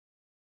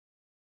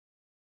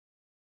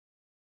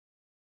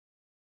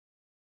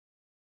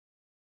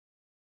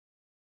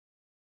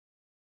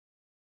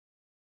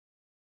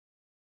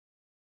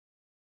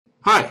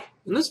Hi,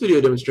 in this video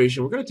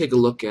demonstration we're going to take a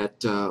look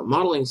at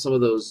modeling some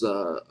of those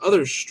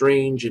other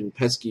strange and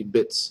pesky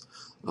bits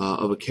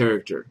of a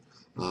character.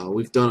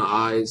 We've done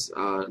eyes,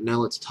 now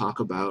let's talk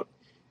about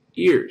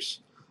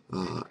ears.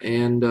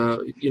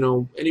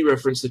 Any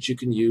reference that you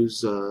can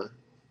use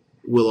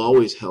will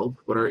always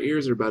help, but our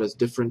ears are about as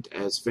different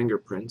as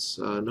fingerprints.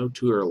 No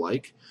two are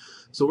alike.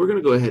 So we're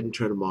going to go ahead and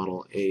try to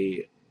model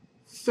a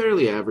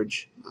fairly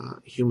average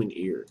human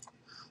ear.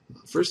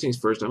 First things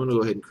first, I'm going to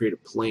go ahead and create a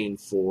plane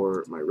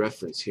for my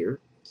reference here.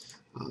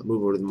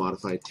 Move over to the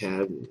Modify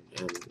tab,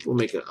 and we'll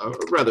make a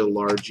rather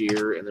large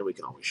ear, and then we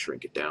can always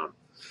shrink it down.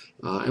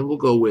 And we'll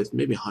go with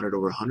maybe 100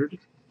 over 100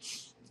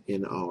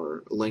 in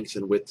our length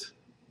and width.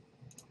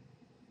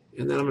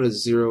 And then I'm going to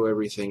zero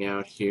everything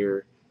out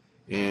here.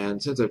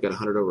 And since I've got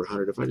 100 over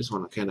 100, if I just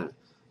want to kind of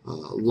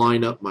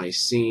line up my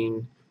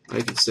scene,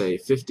 I could say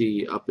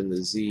 50 up in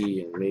the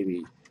Z and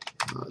maybe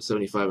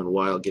 75 in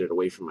Y. I'll get it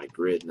away from my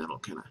grid, and that'll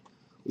kind of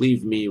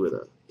leave me with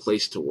a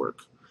place to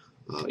work.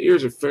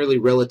 Ears are fairly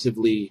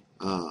relatively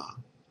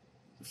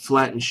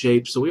flat in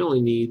shape, so we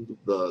only need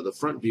the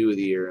front view of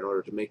the ear in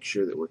order to make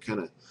sure that we're kind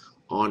of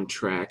on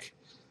track.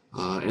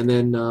 And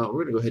then we're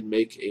going to go ahead and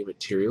make a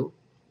material,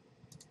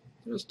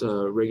 just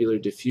a regular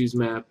diffuse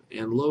map,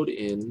 and load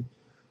in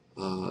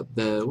one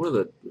of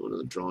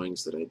the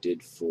drawings that I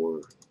did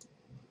for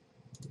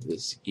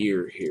this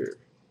ear here.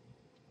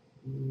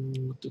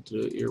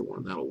 Ear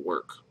one, that'll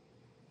work.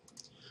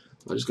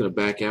 I'm just going to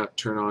back out,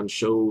 turn on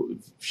Show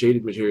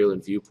Shaded Material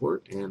in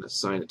Viewport, and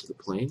assign it to the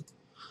plane.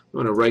 I'm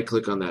going to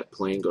right-click on that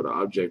plane, go to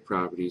Object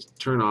Properties,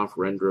 turn off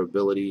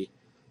Renderability,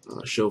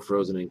 Show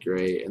Frozen in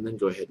Gray, and then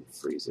go ahead and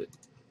freeze it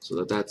so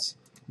that that's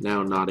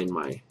now not in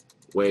my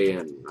way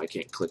and I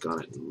can't click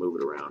on it and move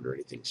it around or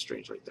anything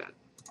strange like that.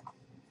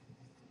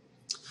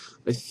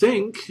 I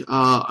think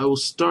I will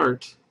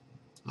start,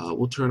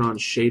 we'll turn on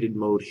Shaded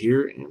Mode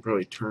here and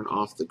probably turn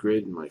off the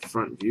grid in my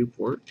front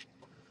viewport.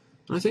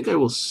 I think I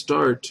will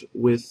start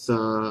with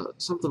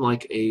something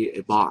like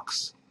a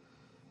box,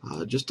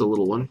 just a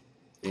little one,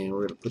 and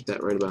we're going to put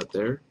that right about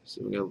there.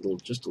 So we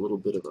got just a little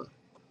bit of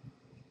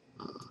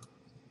a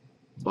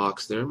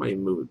box there. I might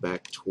even move it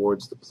back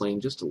towards the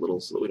plane just a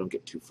little so that we don't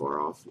get too far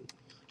off and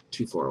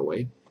too far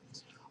away.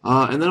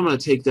 And then I'm going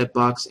to take that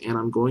box and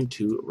I'm going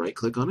to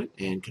right-click on it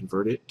and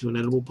convert it to an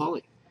editable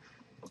poly.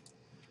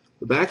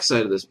 The back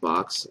side of this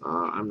box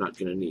I'm not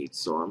going to need,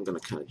 so I'm going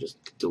to kind of just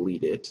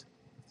delete it.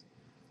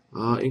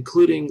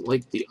 Including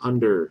like the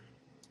under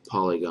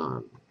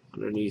polygon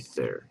underneath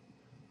there.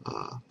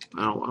 I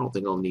don't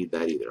think I'll need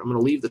that either. I'm going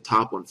to leave the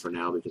top one for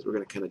now because we're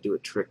going to kind of do a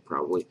trick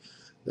probably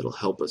that'll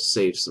help us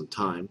save some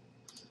time.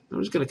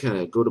 I'm just going to kind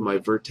of go to my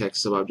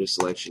vertex subobject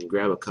selection,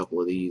 grab a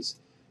couple of these,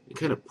 and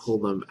kind of pull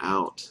them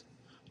out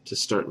to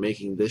start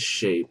making this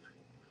shape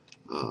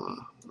a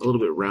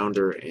little bit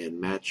rounder and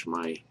match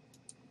my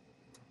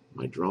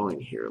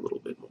drawing here a little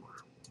bit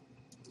more.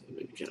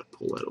 Maybe kind of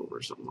pull that over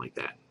or something like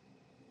that.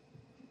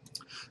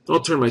 Then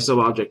I'll turn my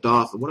sub-object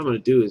off, and what I'm going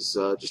to do is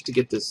just to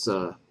get this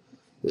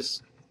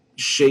this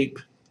shape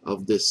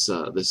of this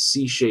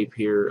C shape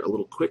here a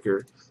little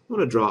quicker, I'm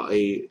going to draw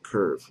a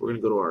curve. We're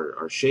going to go to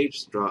our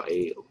shapes, draw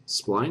a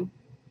spline.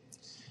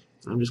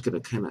 I'm just going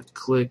to kind of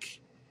click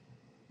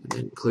and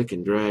then click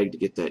and drag to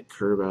get that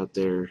curve out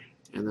there,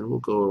 and then we'll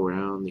go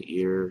around the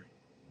ear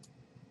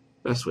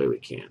best way we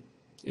can,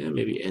 and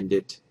maybe end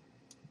it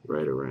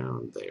right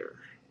around there.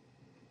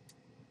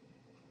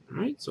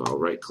 Alright, so I'll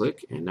right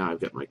click and now I've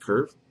got my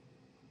curve.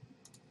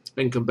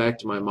 I can come back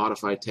to my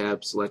Modify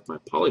tab, select my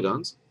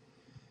polygons,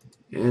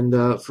 and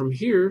from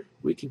here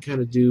we can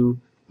kind of do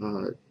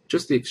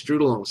just the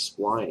extrude along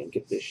spline and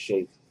get this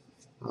shape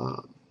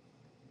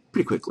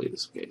pretty quickly in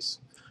this case.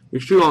 The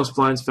extrude along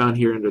spline is found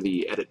here under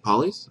the Edit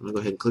Polys. I'm going to go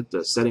ahead and click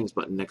the Settings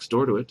button next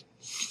door to it,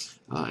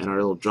 and our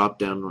little drop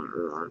down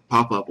or our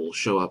pop-up will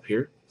show up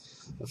here.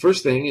 The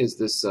first thing is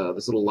this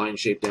little line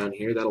shape down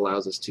here that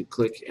allows us to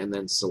click and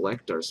then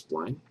select our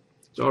spline.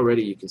 So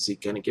already you can see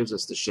kind of gives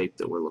us the shape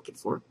that we're looking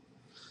for.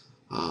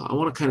 I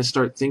want to kind of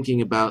start thinking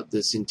about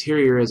this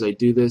interior as I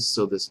do this.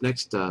 So this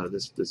next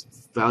this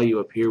value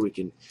up here we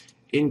can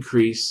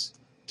increase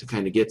to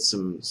kind of get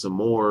some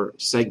more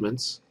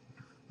segments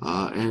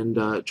and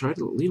try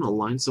to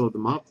line some of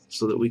them up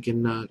so that we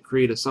can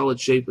create a solid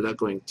shape without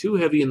going too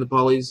heavy in the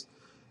polys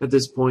at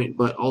this point.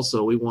 But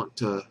also we want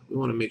to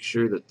make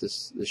sure that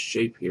this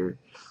shape here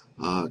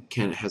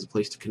has a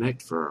place to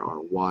connect for our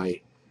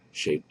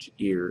Y-shaped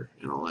ear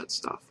and all that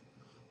stuff.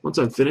 Once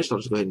I'm finished, I'll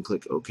just go ahead and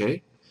click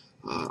OK.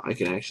 I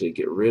can actually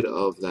get rid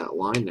of that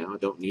line now. I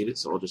don't need it,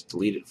 so I'll just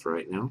delete it for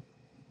right now.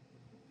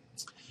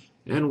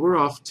 And we're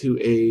off to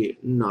a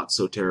not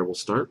so terrible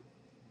start.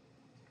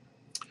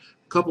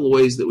 A couple of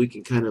ways that we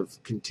can kind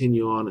of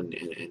continue on and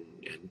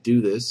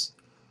do this.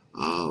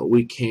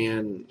 We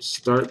can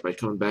start by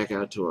coming back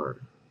out to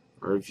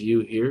our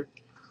view here,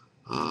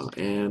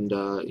 and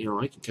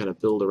I can kind of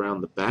build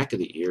around the back of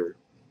the ear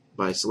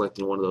by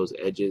selecting one of those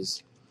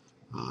edges,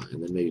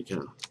 and then maybe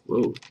kind of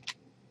loop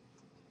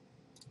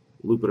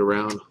it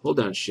around, hold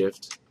down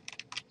Shift.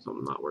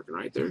 Something not working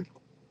right there.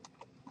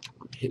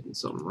 I'm hitting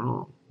something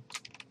wrong.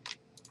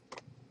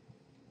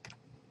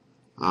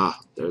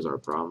 There's our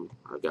problem.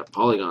 I've got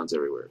polygons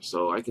everywhere.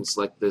 So I can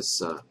select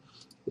this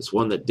this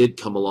one that did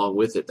come along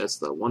with it. That's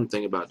the one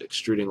thing about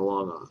extruding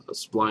along a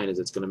spline, is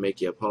it's going to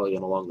make you a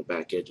polygon along the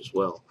back edge as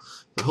well.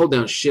 If I hold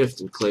down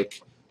Shift and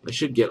click, I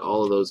should get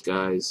all of those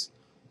guys.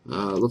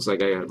 Looks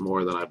like I got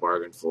more than I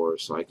bargained for,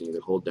 so I can either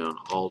hold down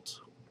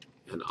Alt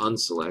and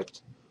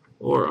unselect,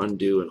 or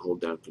undo and hold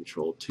down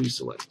Control to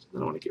select. I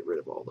don't want to get rid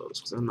of all those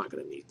because I'm not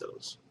going to need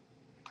those.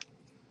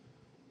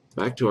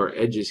 Back to our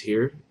edges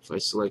here. If I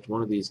select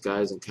one of these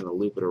guys and kind of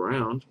loop it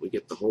around, we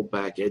get the whole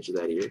back edge of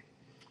that ear.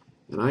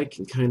 And I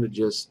can kind of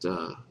just,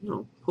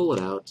 pull it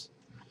out.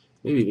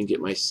 Maybe even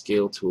get my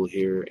scale tool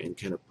here and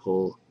kind of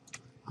pull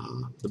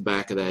the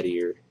back of that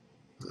ear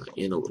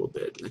in a little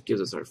bit. That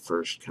gives us our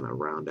first kind of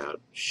round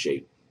out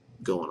shape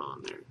going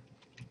on there.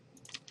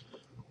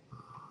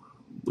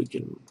 We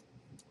can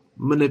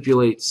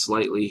manipulate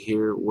slightly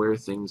here where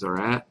things are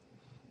at.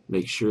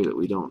 Make sure that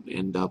we don't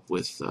end up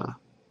with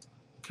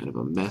kind of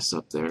a mess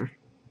up there,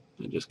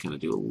 and just kind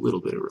of do a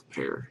little bit of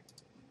repair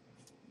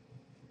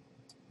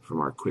from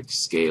our quick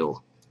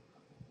scale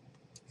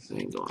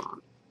thing going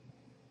on.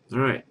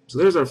 Alright, so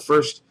there's our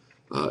first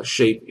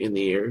shape in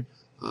the ear.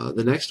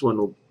 The next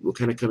one will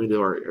kind of come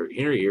into our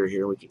inner ear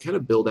here. We can kind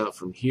of build out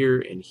from here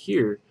and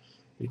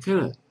kind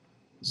of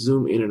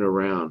zoom in and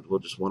around. We'll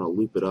just want to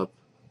loop it up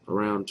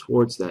around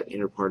towards that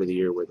inner part of the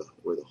ear where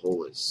the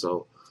hole is.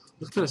 So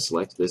let's kind of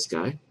select this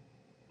guy.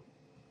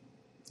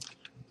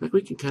 Like,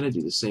 we can kind of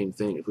do the same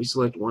thing. If we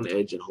select one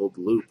edge and hold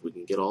the loop, we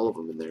can get all of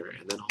them in there,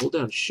 and then hold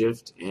down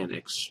Shift and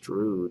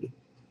extrude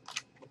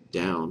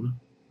down.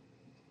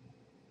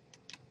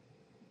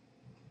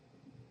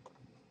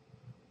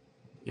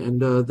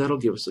 And that'll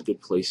give us a good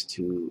place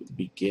to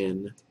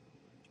begin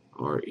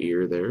our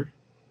ear there.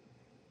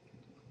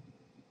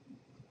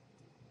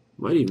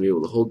 Might even be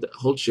able to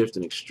hold Shift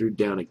and extrude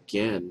down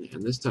again,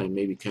 and this time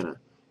maybe kind of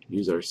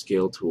use our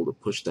scale tool to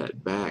push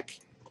that back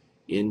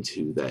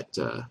into that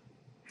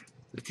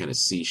kind of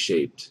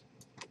C-shaped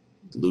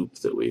loop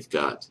that we've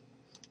got,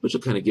 which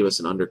will kind of give us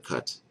an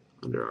undercut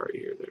under our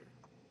ear there.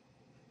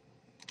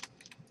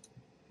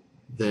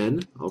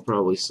 Then I'll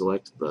probably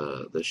select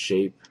the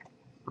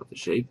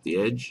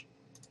edge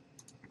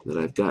that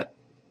I've got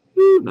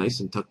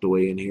nice and tucked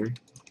away in here.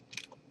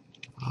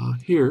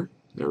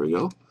 There we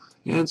go.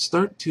 And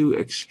start to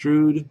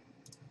extrude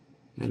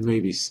and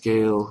maybe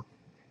scale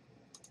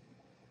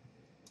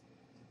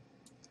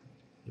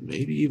and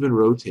maybe even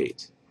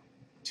rotate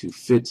to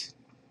fit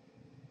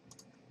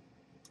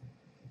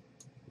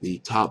the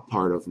top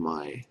part of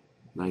my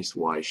nice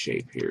Y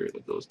shape here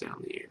that goes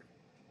down the ear.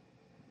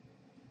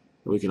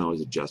 And we can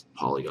always adjust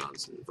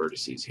polygons and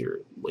vertices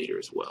here later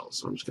as well.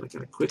 So I'm just going to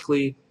kind of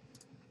quickly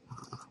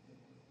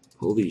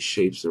pull these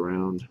shapes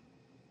around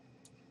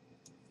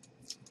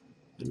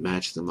and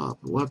match them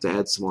up. And we'll have to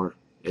add some more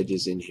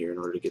edges in here in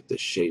order to get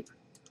this shape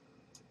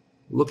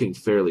looking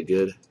fairly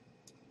good,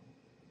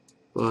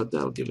 but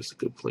that'll give us a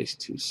good place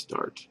to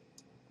start.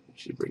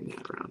 Actually bring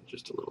that around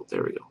just a little.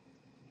 There we go.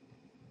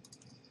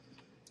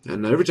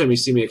 And every time you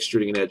see me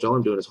extruding an edge, all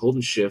I'm doing is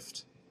holding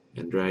Shift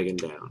and dragging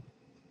down.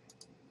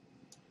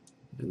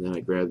 And then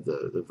I grab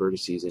the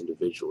vertices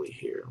individually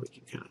here.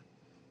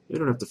 We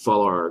don't have to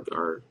follow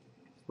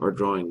our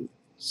drawing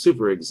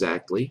super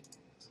exactly,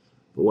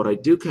 but what I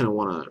do kind of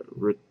want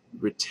to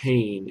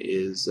retain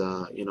is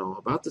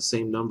about the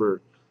same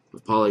number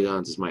of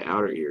polygons as my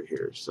outer ear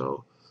here.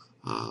 So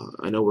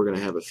I know we're going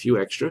to have a few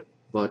extra,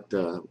 but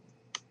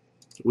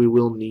we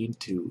will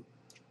need to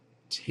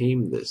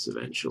tame this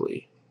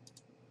eventually.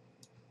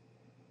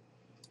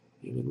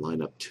 Even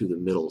line up to the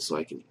middle so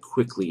I can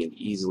quickly and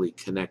easily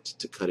connect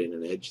to cut in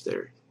an edge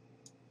there.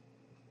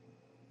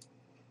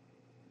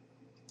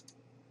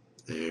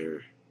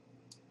 There,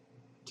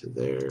 to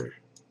there,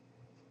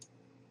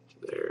 to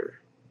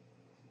there.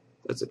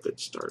 That's a good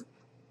start.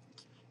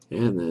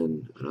 And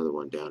then another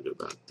one down to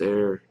about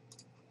there.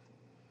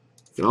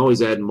 You can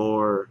always add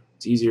more.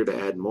 It's easier to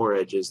add more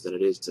edges than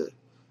it is to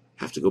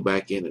have to go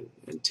back in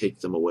and take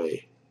them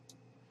away.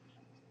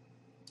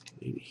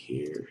 Maybe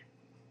here.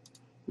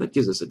 That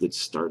gives us a good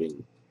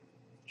starting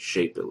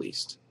shape at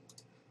least.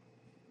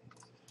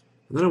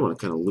 And then I want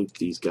to kind of loop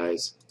these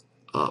guys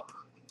up.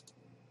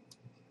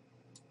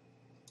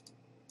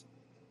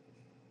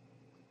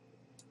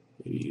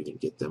 Maybe even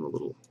get them a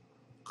little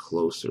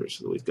closer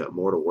so that we've got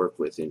more to work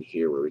with in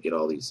here where we get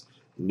all these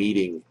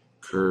meeting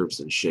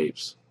curves and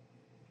shapes.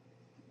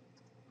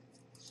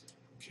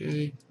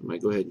 Okay, I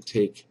might go ahead and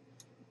take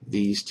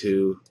these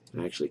two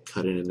and actually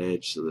cut in an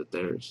edge so that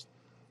there's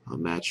a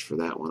match for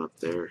that one up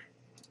there.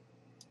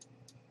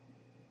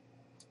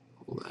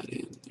 Pull that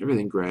in.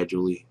 Everything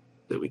gradually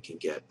that we can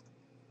get.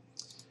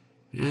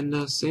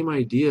 And same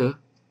idea.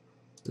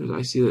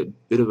 I see that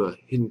bit of a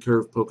hidden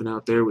curve poking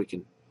out there. We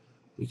can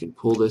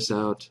pull this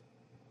out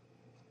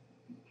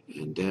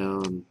and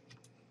down.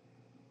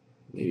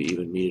 Maybe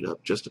even meet it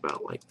up just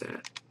about like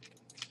that.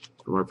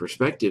 From our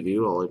perspective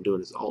view, all I'm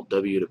doing is Alt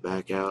W to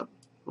back out.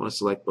 I want to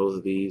select both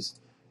of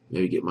these.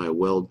 Maybe get my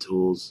weld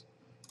tools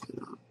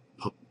and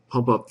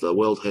pump up the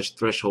weld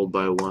threshold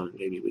by 1.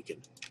 Maybe we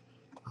can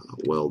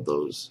weld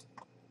those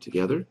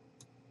together.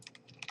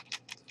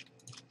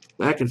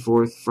 Back and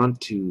forth, front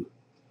to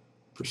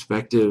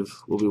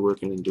perspective. We'll be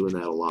working and doing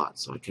that a lot,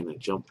 so I can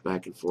jump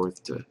back and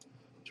forth to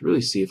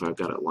really see if I've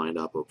got it lined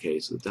up okay,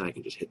 so that then I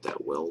can just hit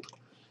that weld.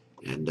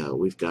 And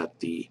we've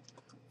got the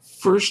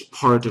first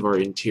part of our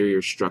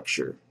interior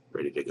structure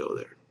ready to go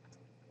there.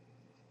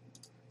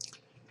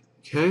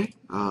 Okay,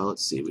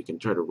 let's see, we can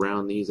try to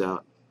round these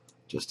out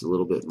just a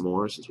little bit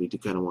more, since we do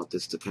kind of want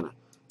this to kind of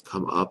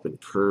come up and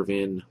curve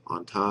in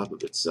on top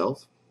of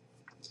itself.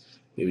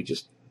 Maybe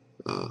just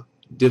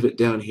divot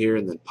down here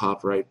and then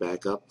pop right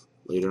back up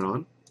later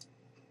on.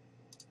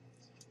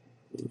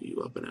 Move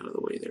you up and out of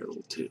the way there a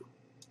little too.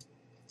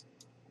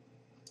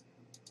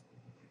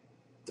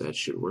 That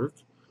should work.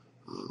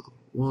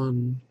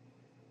 One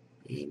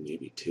and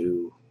maybe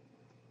two.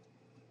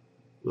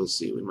 We'll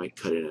see. We might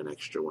cut in an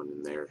extra one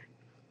in there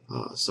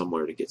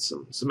somewhere to get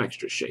some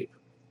extra shape.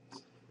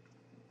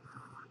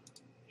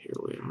 Here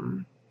we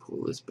are.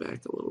 Pull this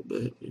back a little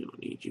bit. We don't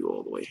need you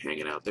all the way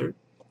hanging out there.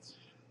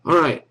 All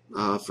right.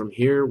 From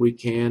here we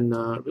can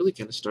really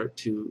kind of start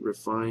to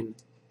refine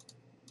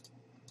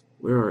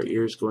where our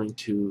ear is going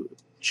to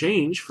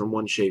change from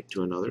one shape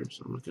to another.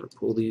 So I'm going to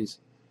pull these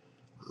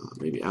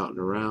maybe out and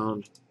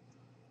around,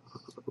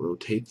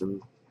 rotate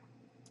them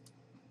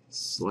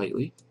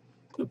slightly,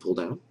 and pull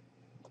down.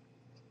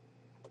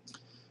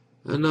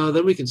 And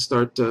then we can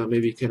start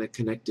maybe kind of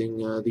connecting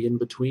the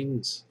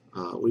in-betweens.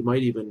 We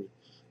might even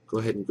go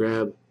ahead and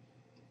grab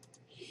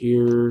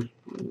here,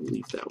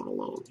 leave that one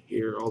alone,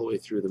 here all the way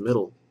through the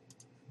middle.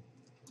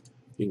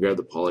 You can grab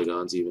the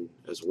polygons even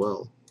as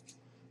well.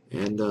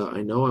 And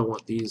I know I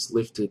want these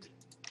lifted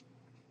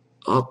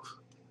up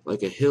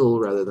like a hill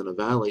rather than a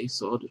valley,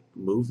 so I'll just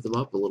move them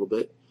up a little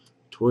bit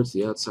towards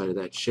the outside of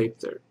that shape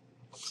there.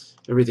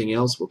 Everything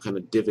else will kind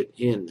of divot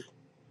in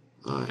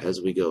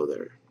as we go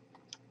there.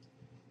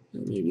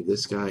 And maybe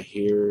this guy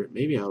here,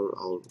 maybe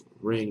I'll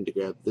ring to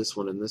grab this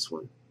one and this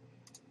one,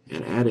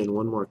 and add in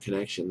one more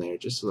connection there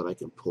just so that I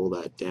can pull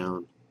that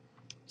down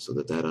so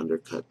that that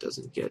undercut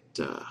doesn't get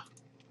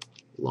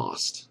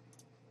lost.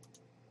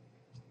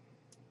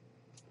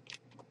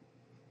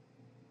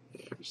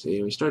 There,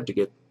 see, we start to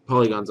get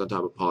polygons on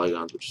top of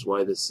polygons, which is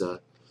why this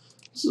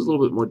is a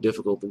little bit more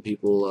difficult than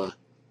people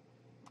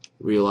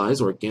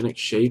realize. Organic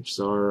shapes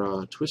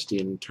are twisty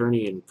and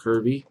turny and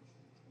curvy.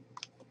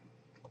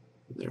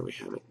 There we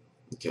have it.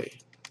 Okay,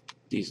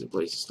 decent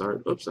place to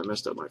start. Oops, I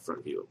messed up my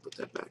front view. I'll put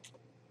that back.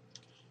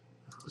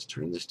 Let's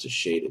turn this to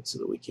shaded so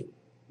that we can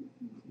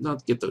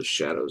not get those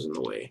shadows in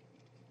the way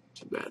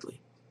too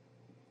badly.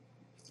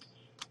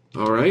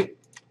 All right,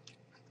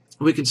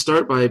 we can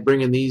start by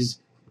bringing these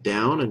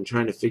down and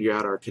trying to figure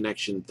out our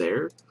connection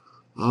there,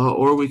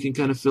 or we can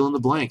kind of fill in the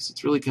blanks.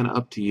 It's really kind of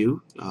up to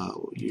you.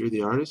 You're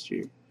the artist.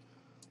 You're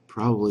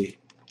probably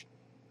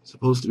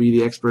supposed to be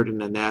the expert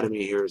in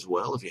anatomy here as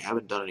well. If you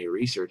haven't done any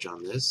research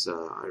on this,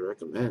 I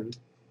recommend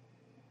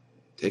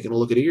taking a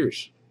look at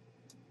ears.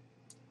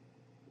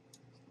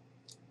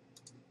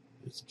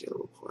 Let's get a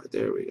little quiet.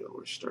 There we go.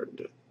 We're starting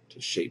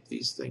to shape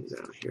these things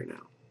out here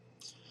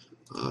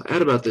now.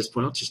 At about this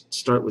point, I'll just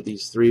start with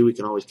these three. We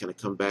can always kind of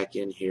come back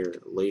in here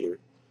later.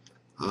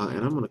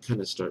 And I'm going to kind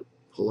of start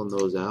pulling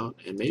those out,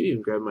 and maybe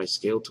even grab my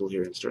scale tool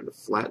here and start to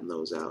flatten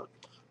those out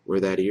where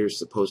that ear is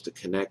supposed to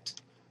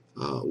connect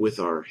with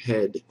our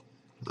head.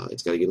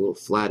 It's got to get a little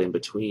flat in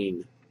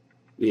between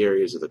the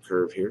areas of the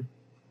curve here.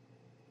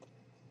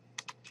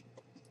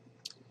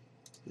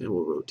 And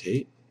we'll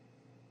rotate.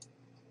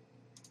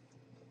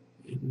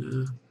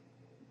 And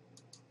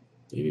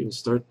maybe even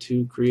start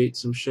to create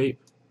some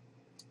shape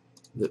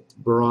that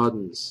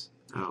broadens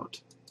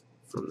out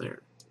from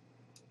there.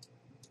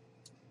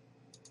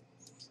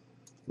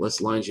 Less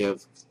lines you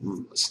have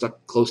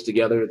stuck close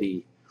together,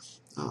 the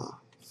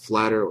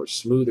flatter or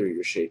smoother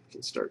your shape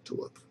can start to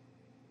look.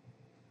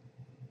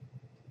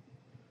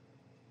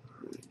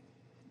 All right.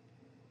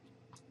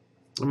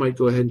 I might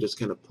go ahead and just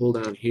kind of pull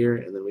down here,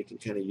 and then we can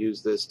kind of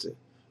use this to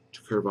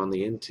curve on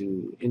the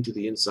into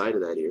the inside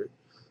of that ear.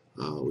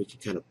 We can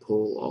kind of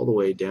pull all the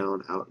way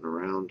down, out and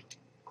around.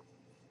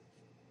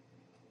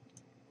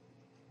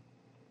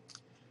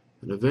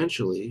 And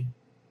eventually,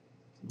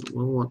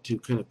 we'll want to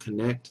kind of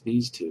connect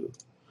these two.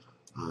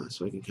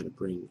 So I can kind of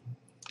bring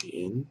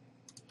in.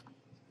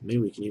 Maybe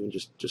we can even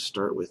just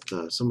start with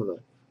some of the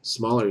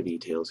smaller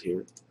details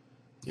here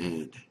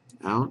and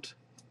out.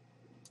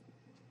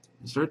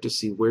 And start to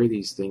see where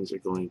these things are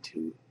going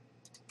to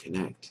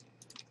connect.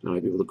 Now I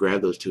might be able to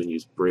grab those two and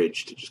use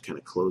bridge to just kind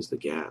of close the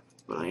gap.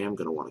 But I am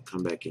going to want to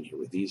come back in here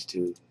with these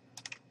two,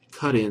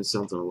 cut in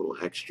something a little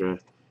extra,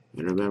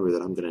 and remember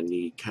that I'm going to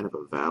need kind of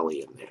a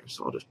valley in there,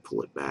 so I'll just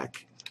pull it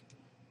back.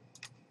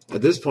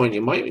 At this point,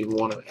 you might even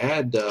want to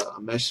add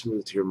a mesh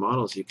smooth to your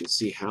model so you can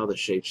see how the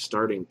shape's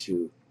starting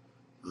to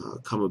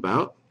come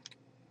about.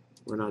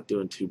 We're not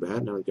doing too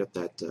bad. Now we've got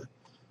that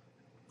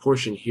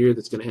portion here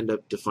that's going to end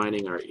up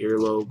defining our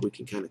earlobe. We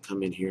can kind of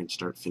come in here and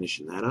start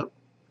finishing that up.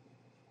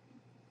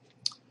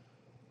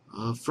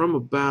 From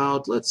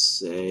about, let's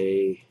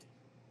say,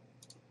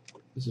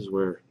 this is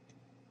where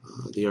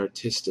the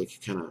artistic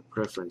kind of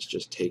preference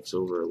just takes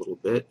over a little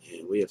bit,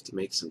 and we have to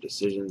make some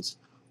decisions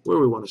where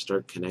we want to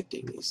start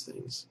connecting these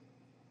things.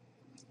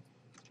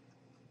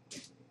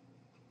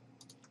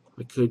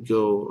 I could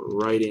go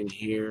right in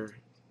here,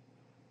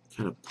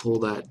 kind of pull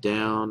that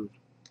down,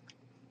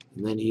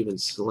 and then even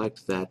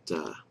select that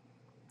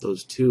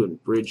those two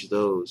and bridge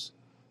those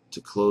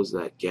to close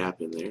that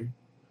gap in there.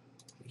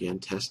 Again,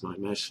 test my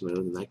mesh smooth,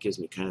 and that gives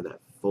me kind of that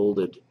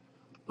folded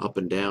up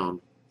and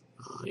down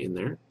in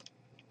there.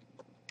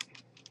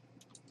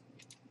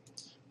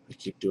 I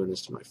keep doing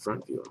this to my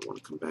front view. I want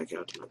to come back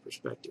out to my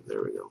perspective.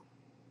 There we go.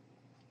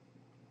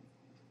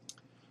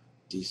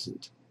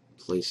 Decent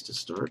place to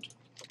start.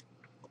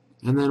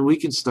 And then we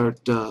can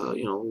start,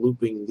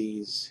 looping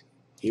these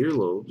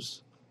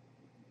earlobes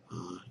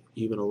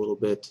even a little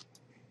bit.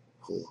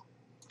 Pull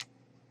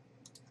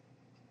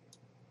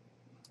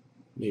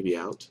maybe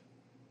out.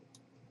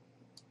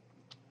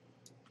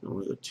 Don't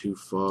want to go too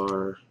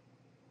far.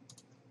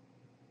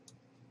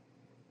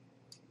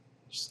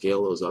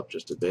 Scale those up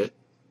just a bit.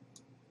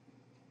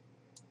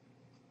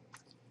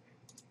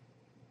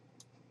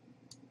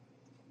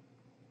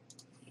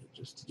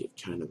 Just to get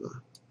kind of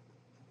a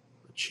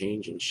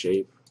change in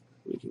shape,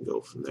 we can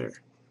go from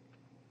there.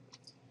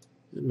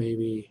 And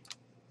maybe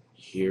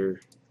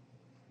here,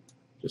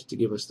 just to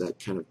give us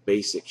that kind of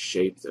basic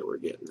shape that we're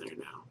getting there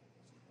now.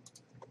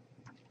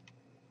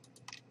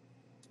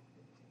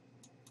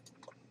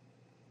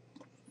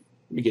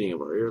 Beginning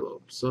of our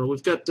earlobe. So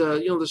we've got,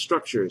 the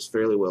structure is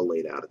fairly well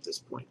laid out at this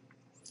point.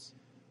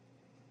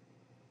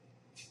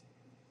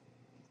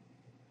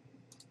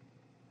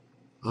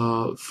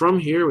 From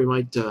here, we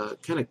might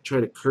kind of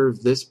try to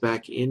curve this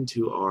back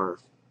into our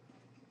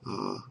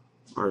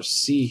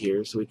C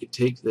here, so we could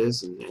take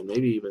this and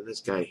maybe even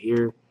this guy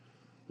here.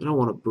 I don't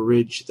want to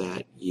bridge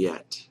that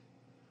yet.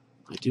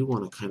 I do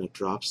want to kind of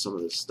drop some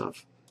of this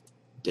stuff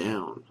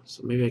down.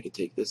 So maybe I could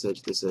take this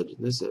edge, and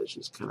this edge,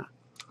 just kind of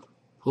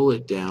pull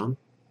it down,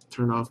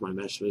 turn off my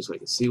mesh smooth so I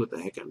can see what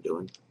the heck I'm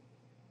doing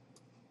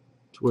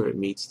to where it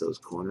meets those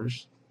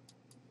corners,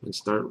 and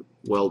start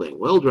welding.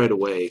 Weld right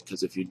away,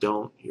 because if you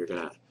don't, you're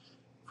going to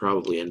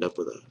probably end up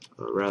with a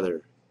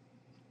rather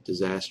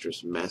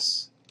disastrous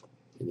mess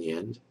in the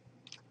end.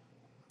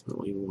 But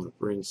we want to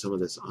bring some of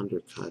this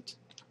undercut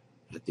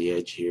at the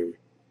edge here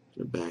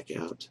and back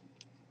out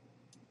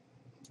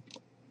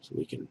so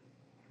we can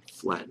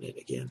flatten it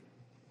again.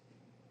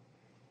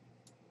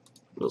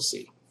 We'll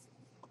see.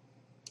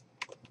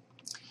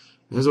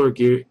 As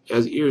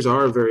ears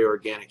are very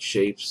organic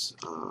shapes,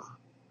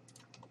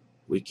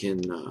 we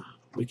can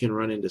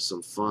run into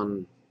some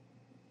fun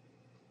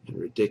and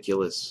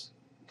ridiculous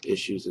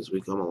issues as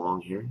we come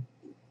along here.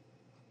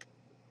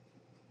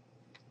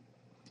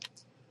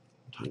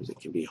 Sometimes it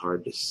can be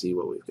hard to see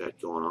what we've got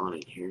going on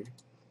in here.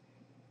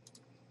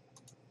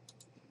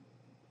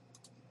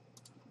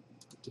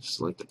 Just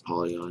select a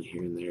polygon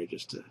here and there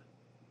just to.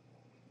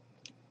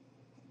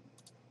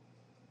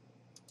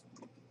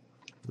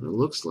 And it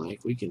looks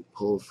like we can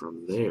pull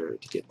from there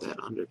to get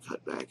that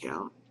undercut back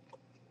out.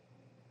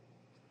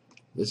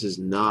 This is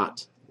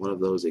not one of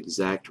those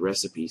exact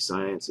recipe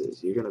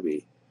sciences. You're going to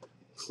be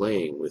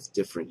playing with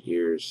different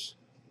ears,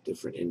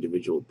 different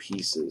individual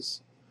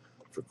pieces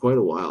for quite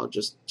a while,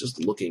 just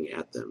looking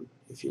at them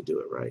if you do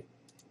it right.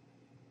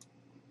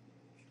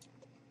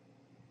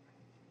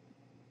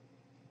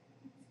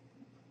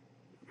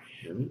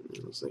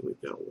 It looks like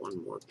we've got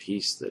one more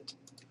piece that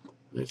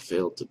I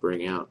failed to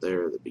bring out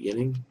there at the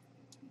beginning.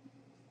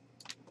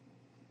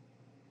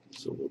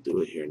 So we'll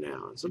do it here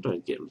now. And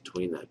sometimes getting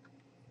between that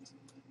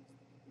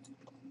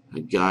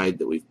guide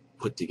that we've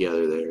put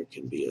together there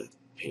can be a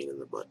pain in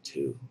the butt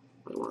too.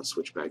 I want to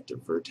switch back to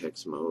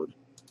vertex mode,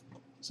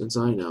 since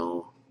I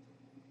know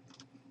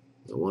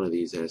that one of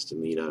these has to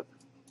meet up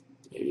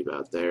maybe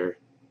about there.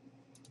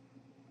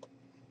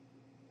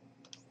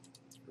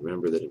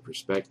 Remember that in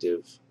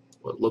perspective,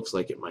 what looks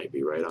like it might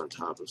be right on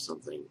top of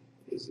something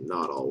is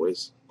not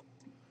always.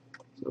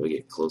 So we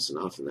get close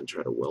enough and then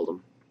try to weld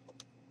them.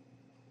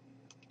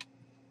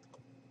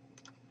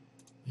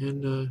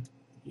 And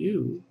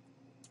you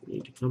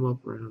need to come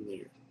up around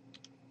there.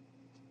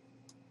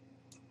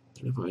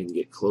 And if I can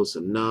get close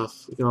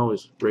enough, we can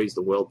always raise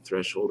the weld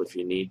threshold if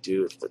you need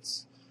to, if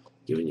that's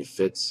giving you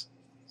fits.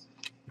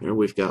 And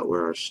we've got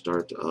where our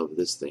start of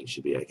this thing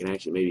should be. I can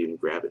actually maybe even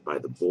grab it by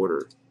the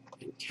border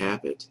and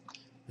cap it,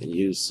 and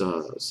use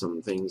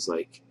some things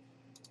like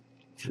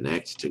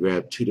connect to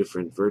grab two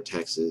different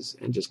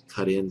vertexes and just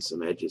cut in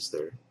some edges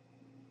there.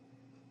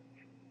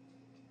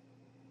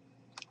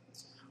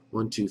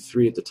 1, 2,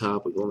 3 at the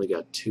top. We've only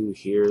got 2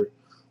 here,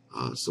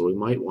 so we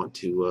might want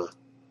to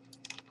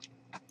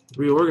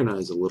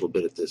reorganize a little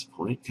bit at this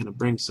point. Kind of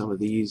bring some of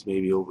these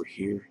maybe over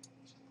here.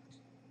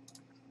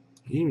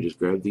 And even just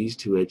grab these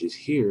 2 edges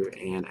here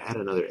and add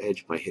another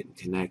edge by hitting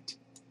connect.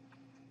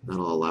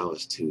 That'll allow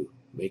us to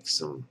make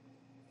some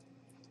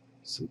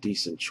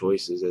decent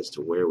choices as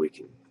to where we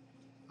can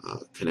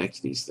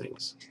connect these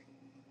things.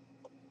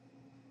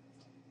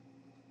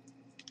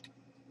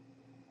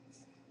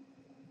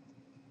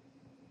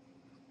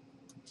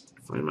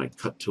 Find my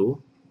cut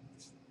tool.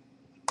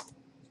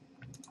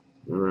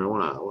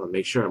 Remember, I want to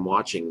make sure I'm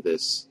watching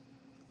this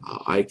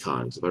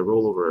icon. Because if I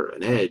roll over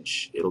an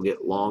edge, it'll get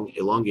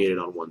elongated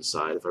on one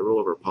side. If I roll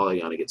over a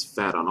polygon, it gets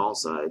fat on all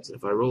sides. And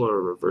if I roll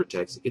over a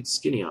vertex, it gets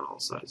skinny on all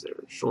sides. They're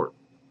short.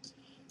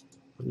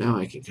 But now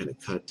I can kind of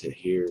cut to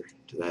here,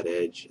 to that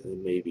edge, and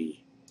then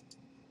maybe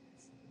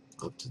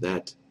up to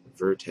that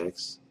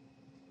vertex.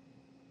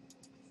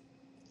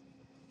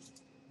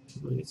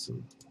 I'll get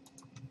some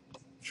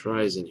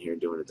tries in here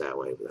doing it that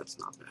way, but that's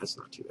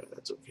not too bad.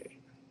 That's okay.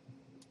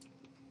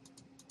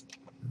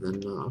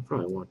 And then I'll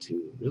probably want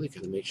to really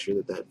kind of make sure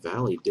that that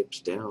valley dips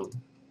down.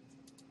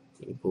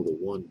 I can pull the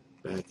one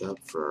back up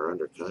for our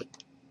undercut.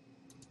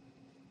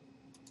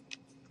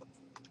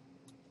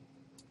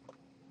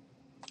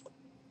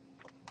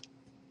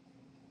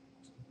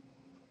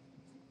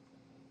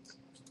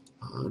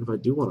 And if I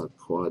do want a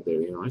quad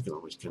there, I can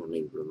always kind of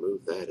maybe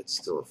remove that. It's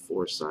still a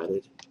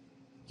four-sided,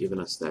 giving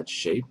us that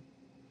shape.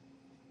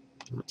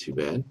 Not too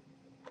bad.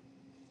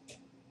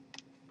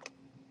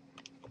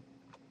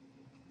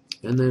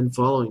 And then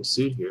following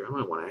suit here, I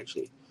might want to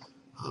actually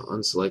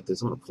unselect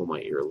this. I want to pull my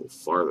ear a little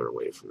farther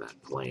away from that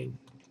plane.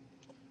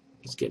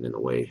 It's getting in the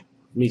way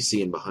of me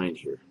seeing behind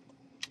here.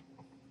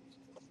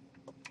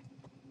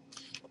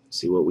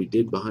 See what we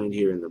did behind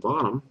here in the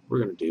bottom, we're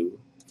going to do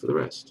for the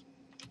rest.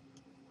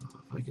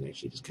 If I can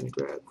actually just kind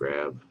of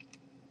grab,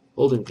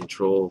 holding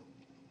control,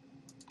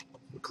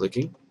 and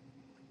clicking.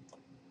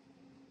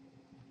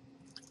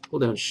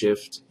 Hold down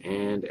shift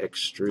and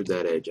extrude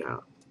that edge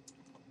out.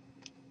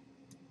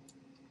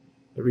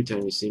 Every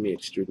time you see me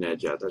extrude an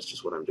edge out, that's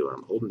just what I'm doing.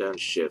 I'm holding down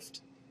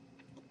shift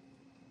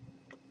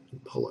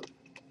and pulling.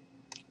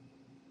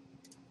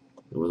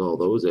 And with all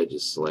those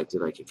edges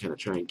selected, I can kind of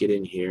try and get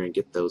in here and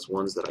get those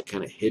ones that I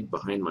kind of hid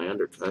behind my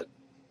undercut.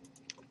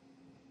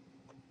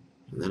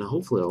 And then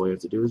hopefully all we have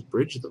to do is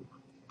bridge them.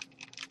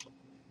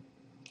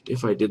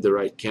 If I did the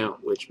right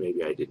count, which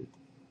maybe I didn't.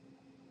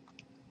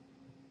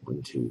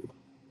 1, 2,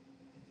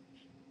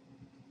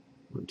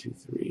 1, 2,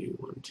 3,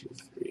 1, 2,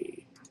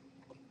 3.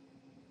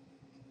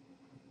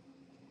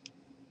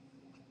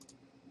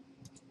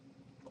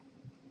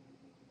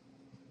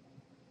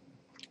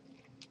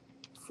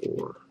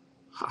 4.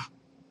 Ha.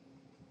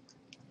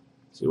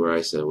 See where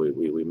I said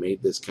we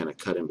made this kind of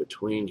cut in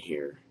between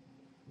here.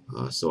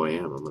 So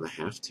I'm going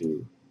to have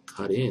to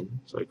cut in.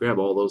 So I grab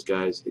all those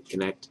guys, hit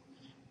connect,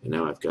 and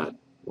now I've got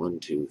 1,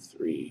 2,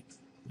 3,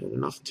 and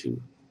enough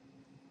to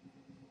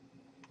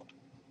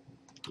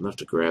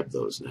grab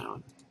those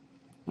now.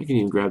 I can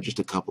even grab just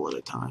a couple at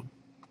a time.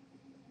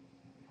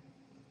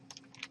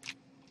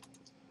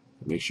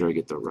 Make sure I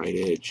get the right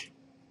edge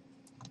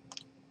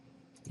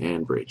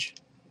and bridge,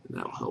 and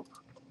that'll help.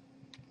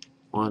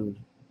 1,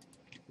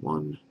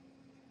 1,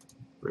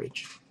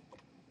 bridge.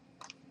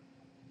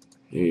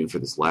 Maybe for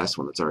this last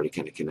one that's already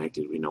kind of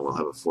connected, we know we'll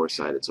have a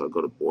four-sided, so I'll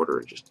go to border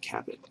and just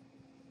cap it.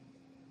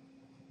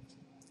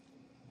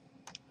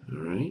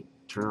 Alright,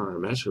 turn on our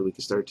mesh so we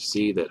can start to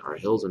see that our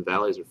hills and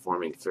valleys are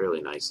forming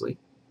fairly nicely.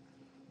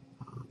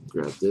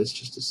 Grab this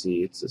just to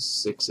see it's a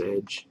 6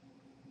 edge,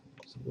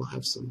 so we'll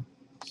have some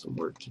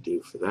work to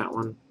do for that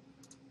one.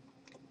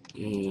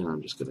 And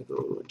I'm just going to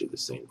go and do the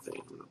same thing.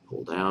 I'm going to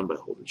pull down by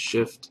holding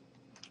shift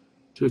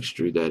to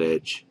extrude that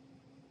edge.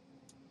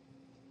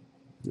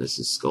 And this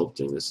is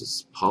sculpting. This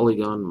is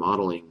polygon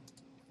modeling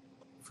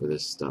for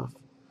this stuff.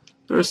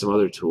 There are some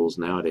other tools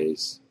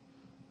nowadays,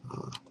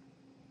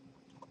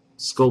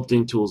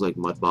 sculpting tools like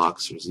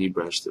Mudbox or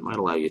ZBrush that might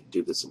allow you to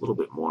do this a little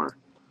bit more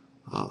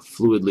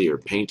fluidly or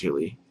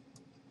painterly.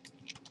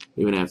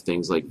 We even have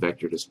things like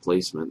vector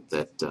displacement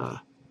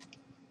that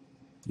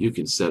you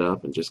can set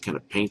up and just kind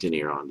of paint an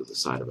ear onto the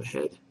side of a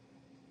head.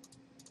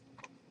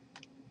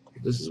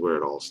 This is where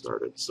it all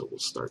started, so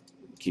we'll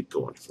keep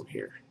going from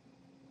here.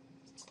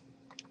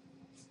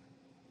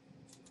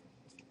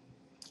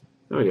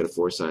 Now I got a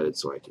four-sided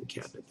so I can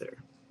cap it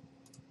there.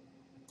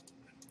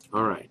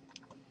 Alright.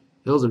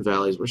 Hills and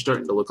valleys, we're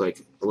starting to look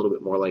like a little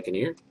bit more like an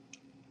ear.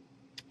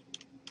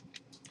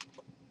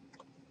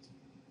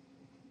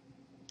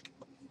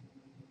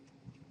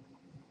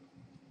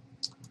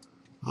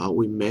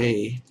 We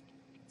may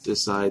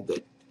decide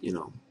that,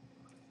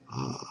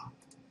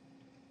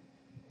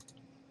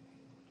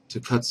 to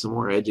cut some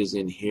more edges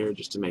in here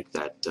just to make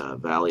that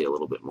valley a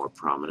little bit more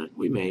prominent.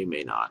 We may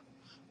not.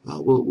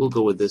 We'll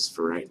go with this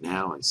for right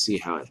now and see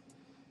how it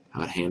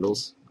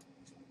handles.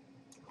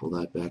 Pull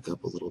that back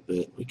up a little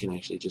bit. We can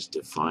actually just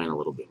define a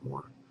little bit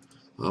more.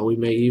 We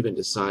may even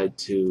decide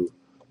to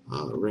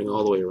ring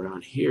all the way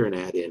around here and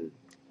add in,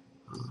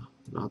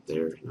 not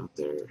there,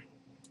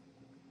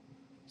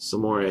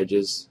 some more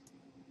edges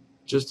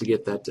just to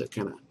get that to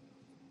kind of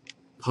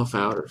puff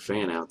out or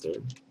fan out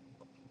there.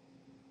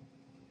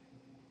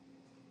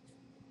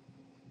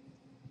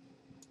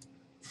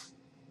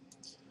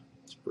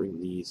 Let's bring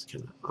these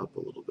kind of up a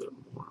little bit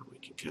more. We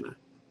can kind of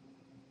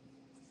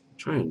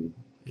try and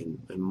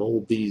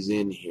mold these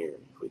in here.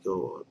 If we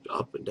go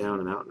up and down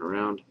and out and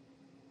around.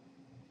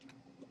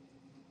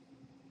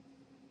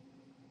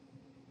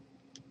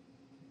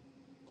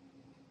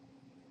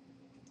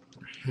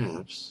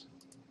 perhaps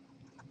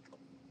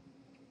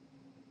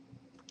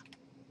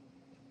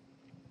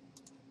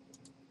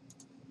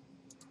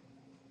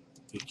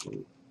we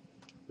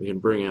can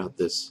bring out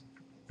this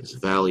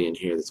valley in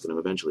here that's going to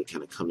eventually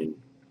kind of come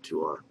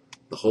into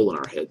the hole in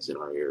our heads and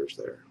our ears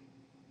there.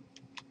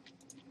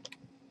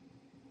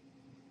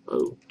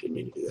 Oh, didn't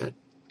mean to do that.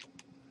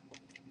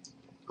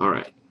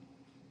 Alright,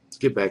 let's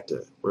get back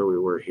to where we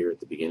were here at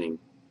the beginning.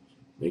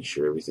 Make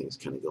sure everything's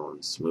kind of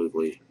going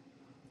smoothly.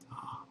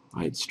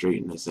 I had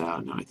straightened this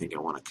out. Now I think I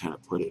want to kind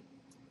of put it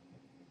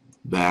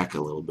back a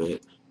little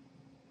bit.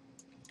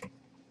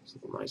 It's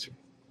a little nicer.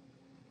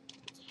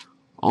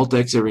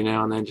 Alt-X every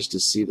now and then just to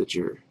see that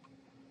your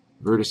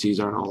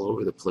vertices aren't all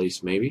over the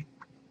place, maybe.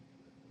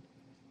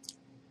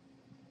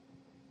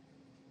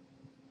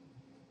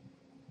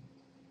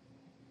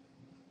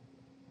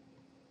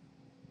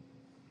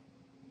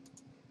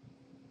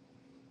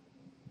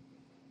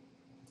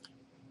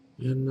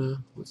 And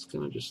let's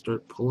kind of just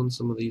start pulling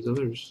some of these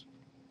others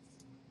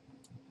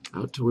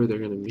out to where they're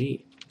going to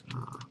meet.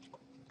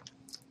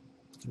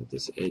 With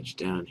this edge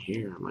down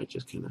here, I might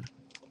just kind of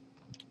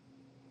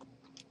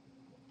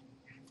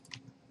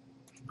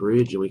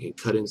bridge and we can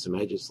cut in some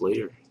edges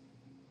later.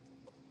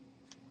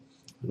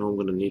 I know I'm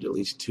going to need at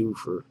least two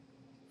for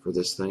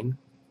this thing.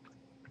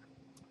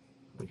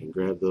 I can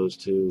grab those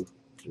two,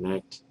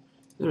 connect,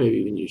 and maybe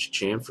even use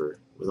chamfer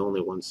with only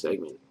one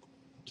segment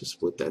to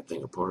split that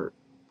thing apart.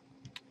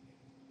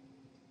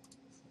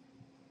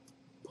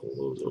 Pull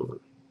those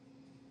over.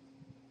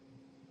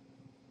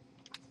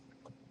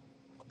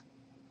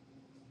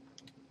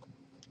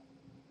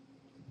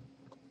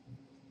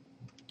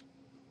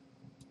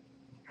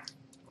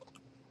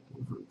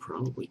 Over and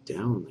probably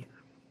down there.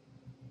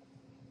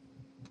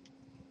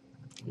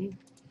 Okay.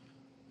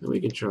 And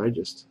we can try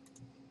just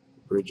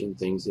bridging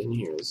things in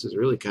here. This is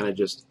really kind of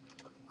just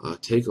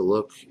take a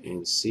look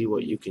and see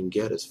what you can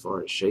get as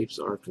far as shapes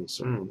are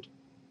concerned.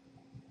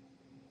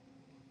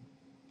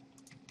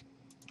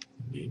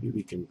 Maybe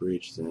we can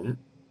bridge that,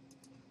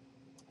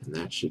 and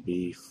that should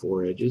be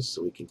 4 edges,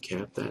 so we can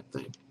cap that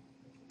thing.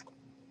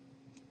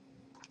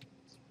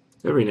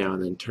 Every now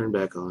and then turn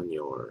back on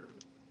your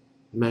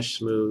mesh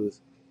smooth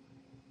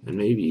and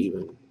maybe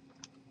even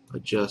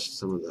adjust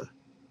some of the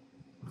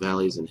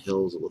valleys and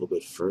hills a little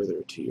bit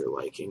further to your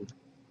liking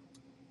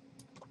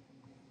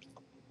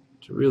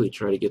to really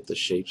try to get the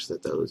shapes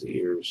that those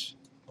ears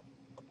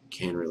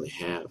can really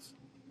have.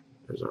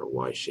 There's our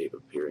Y shape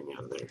appearing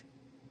out of there.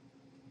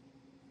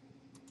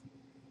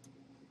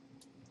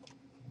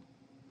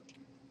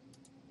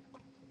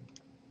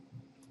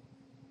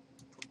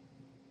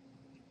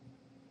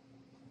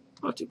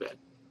 Not too bad.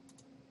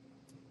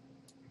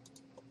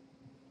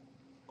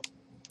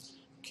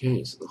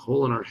 Okay, so the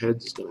hole in our head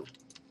is going to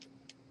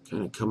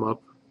kind of come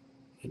up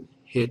and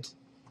hit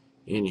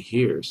in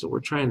here. So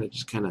we're trying to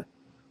just kind of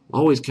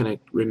always kind of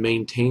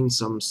maintain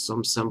some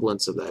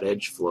semblance of that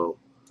edge flow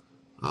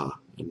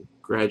and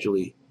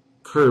gradually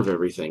curve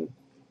everything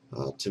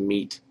to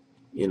meet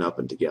in up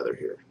and together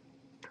here.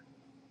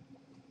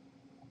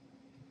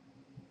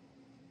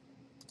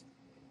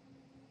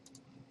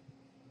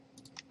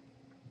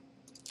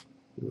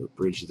 Do a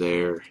bridge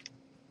there.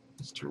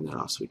 Let's turn that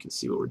off so we can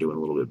see what we're doing a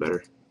little bit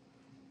better.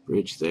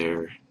 Bridge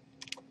there.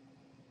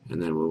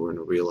 And then we're going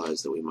to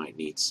realize that we might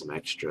need some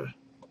extra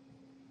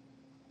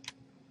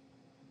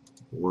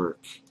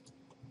work.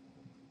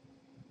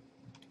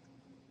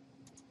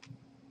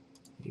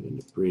 Even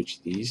to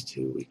bridge these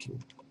two, we can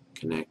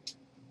connect.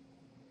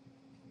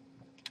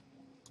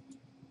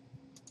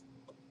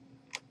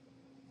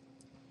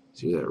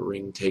 See, that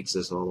ring takes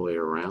us all the way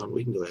around.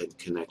 We can go ahead and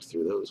connect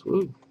through those.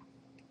 Woo!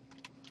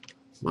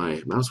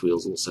 My mouse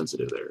wheel's a little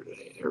sensitive there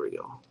today. There we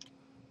go.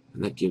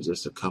 And that gives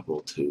us a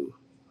couple to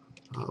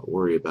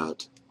worry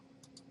about.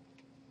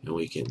 And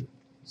we can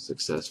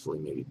successfully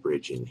maybe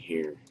bridge in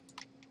here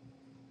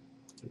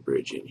and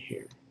bridge in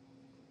here.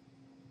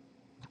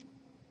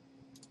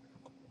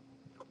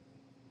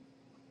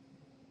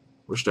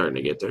 We're starting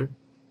to get there.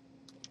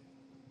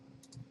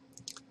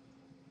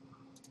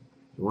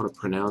 You want to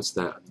pronounce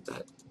that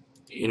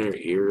inner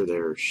ear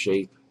there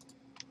shape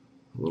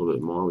a little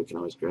bit more. We can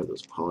always grab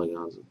those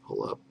polygons and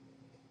pull up.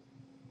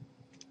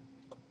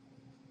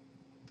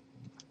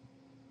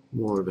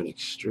 More of an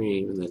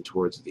extreme, and then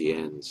towards the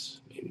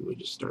ends, maybe we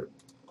just start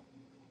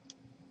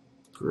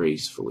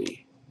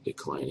gracefully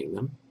declining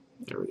them.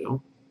 There we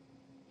go.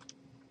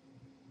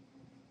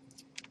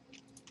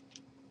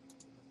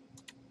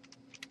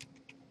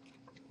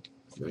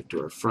 Back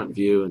to our front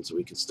view, and so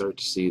we can start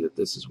to see that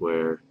this is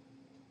where,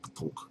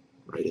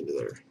 right into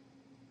there.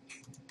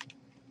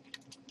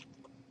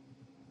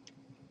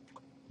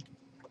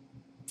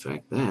 In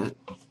fact, that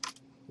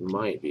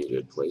might be a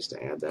good place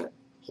to add that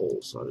hole,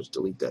 so I'll just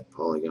delete that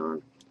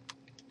polygon,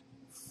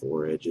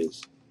 4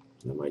 edges,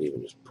 and I might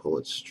even just pull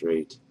it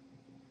straight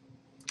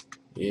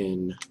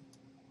in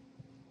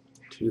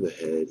to the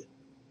head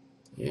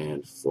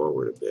and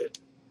forward a bit.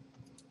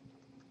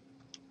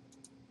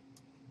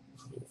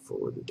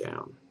 Forward and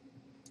down.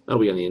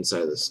 That'll be on the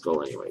inside of the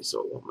skull anyway,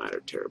 so it won't matter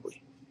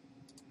terribly.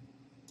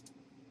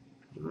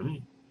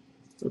 Alright.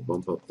 If I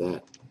bump up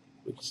that,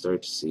 we can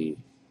start to see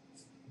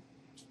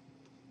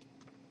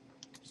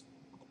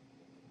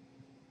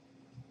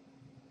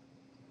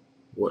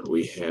what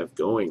we have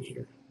going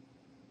here.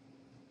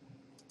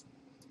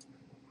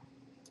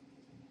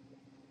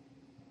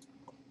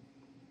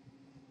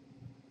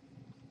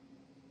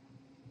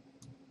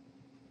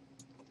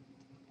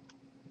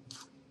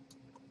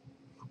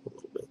 Up a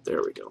little bit.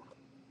 There we go.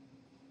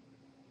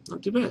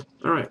 Not too bad.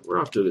 All right, we're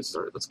off to a good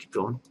start. Let's keep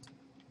going.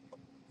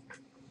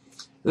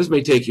 This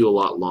may take you a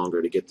lot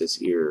longer to get this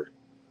ear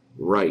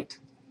right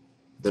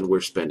than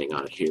we're spending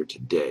on it here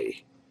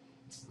today,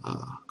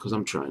 because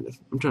I'm trying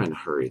to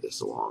hurry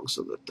this along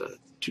so that the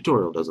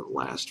tutorial doesn't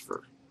last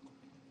for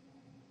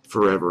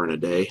forever and a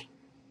day.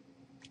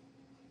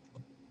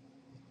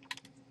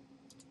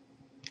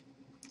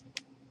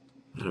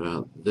 At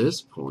about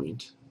this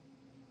point,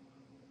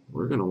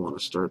 we're going to want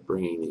to start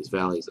bringing these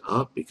valleys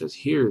up, because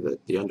here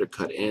the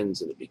undercut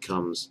ends and it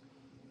becomes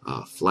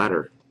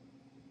flatter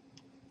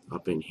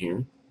up in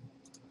here.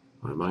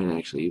 I might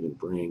actually even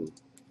bring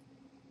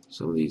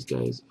some of these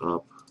guys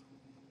up,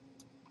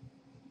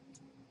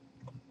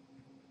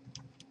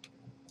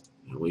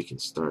 and we can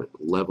start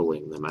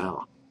leveling them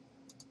out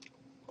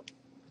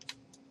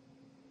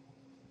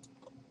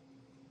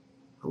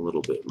a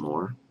little bit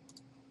more.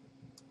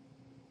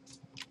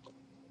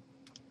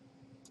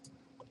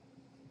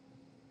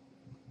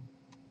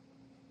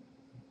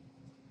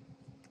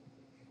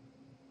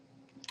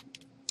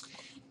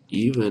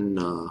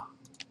 Even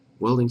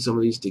welding some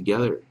of these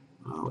together,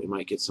 we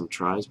might get some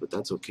tries, but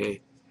that's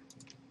okay.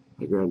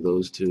 I grab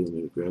those two, and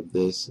maybe grab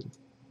this, and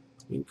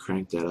we can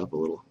crank that up a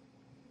little.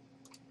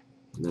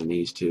 And then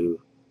these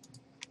two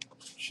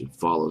should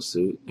follow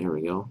suit. There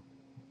we go.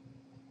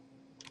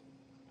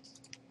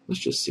 Let's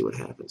just see what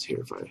happens here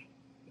if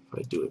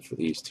I do it for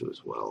these two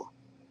as well.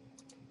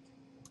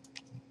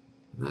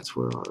 And that's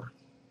where our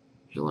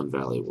hill and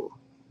valley will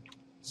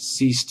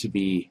cease to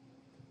be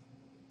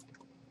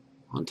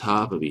on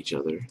top of each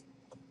other,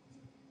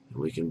 and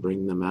we can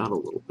bring them out a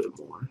little bit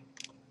more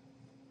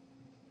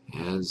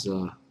as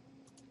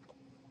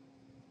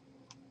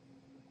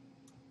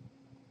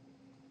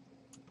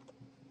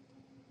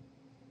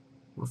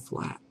more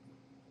flat.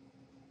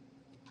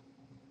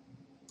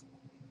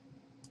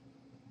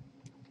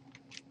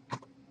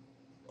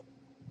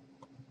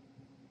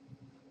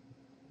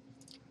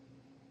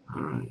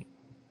 Alright,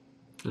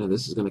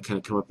 this is going to kind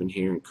of come up in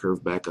here and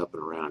curve back up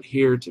and around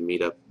here to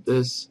meet up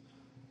this,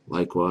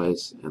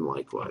 likewise and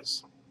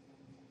likewise.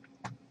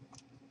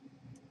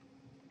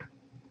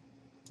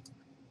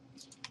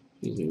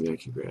 Maybe I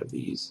can grab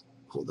these,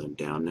 pull them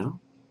down now.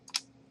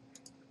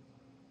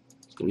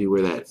 It's going to be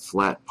where that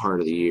flat part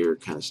of the ear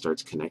kind of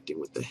starts connecting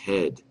with the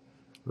head,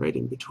 right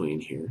in between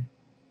here.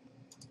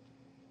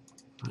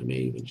 I may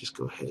even just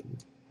go ahead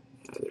and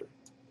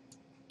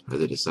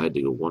either decide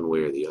to go one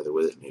way or the other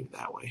with it, maybe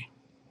that way.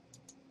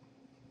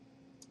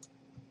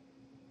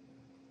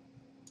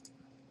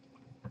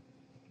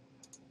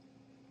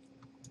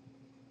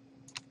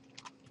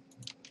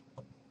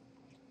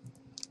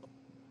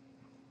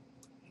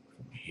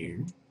 From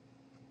here,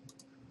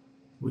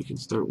 we can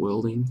start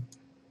welding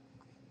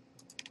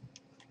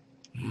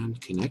and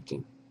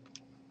connecting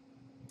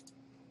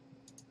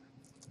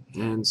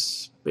and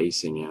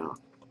spacing out,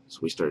 so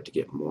we start to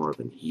get more of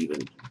an even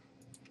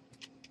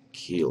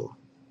keel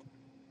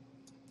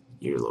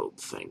earlobe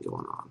thing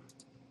going on.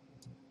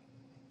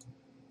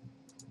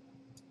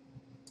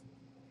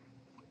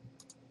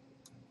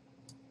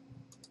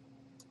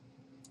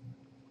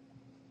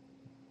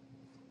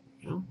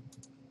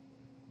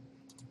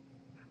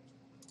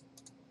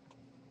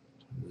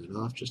 Turn it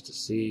off just to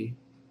see.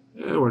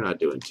 We're not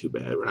doing too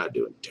bad. We're not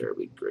doing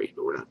terribly great,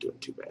 but we're not doing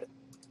too bad.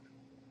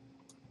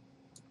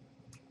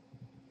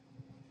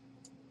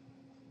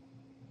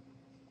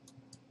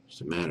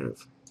 Just a matter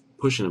of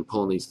pushing and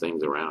pulling these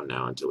things around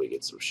now until we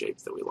get some shape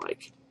that we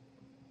like.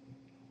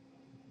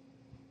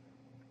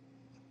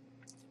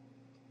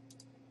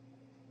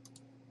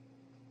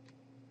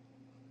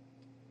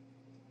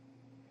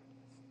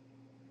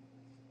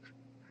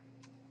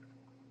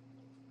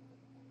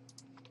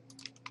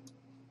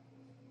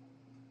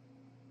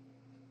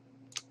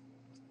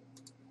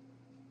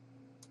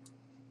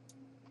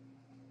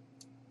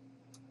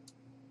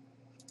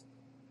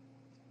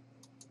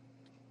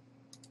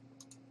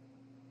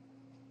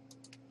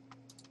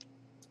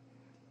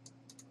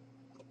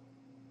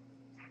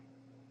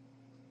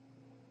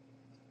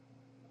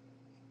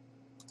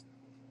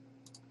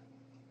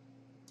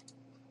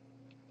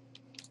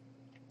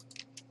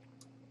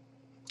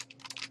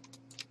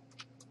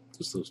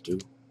 Just those two.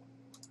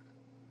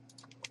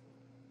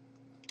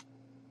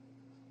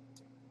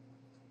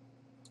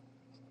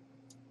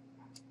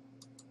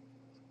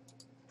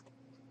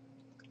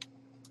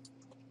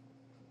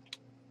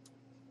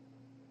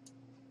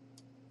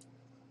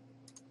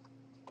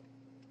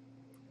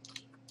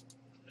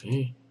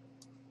 Okay.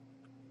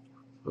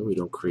 But we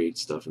don't create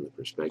stuff in the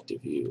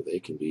perspective view.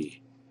 They can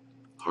be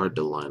hard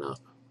to line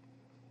up.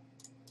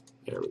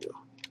 There we go.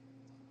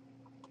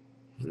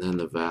 And then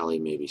the valley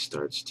maybe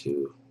starts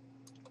to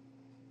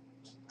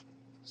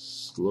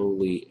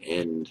slowly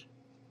end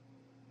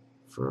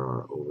for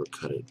our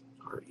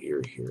our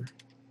ear here.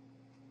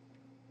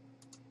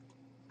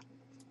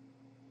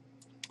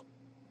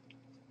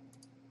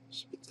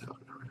 Spits out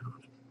and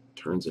around.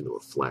 Turns into a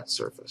flat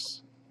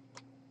surface.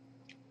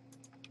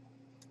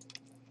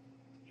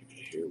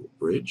 Here we'll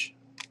bridge.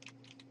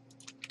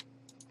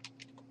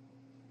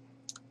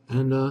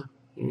 And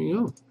here you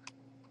go.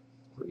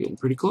 We're getting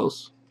pretty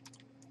close.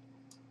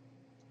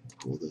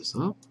 Pull this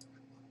up.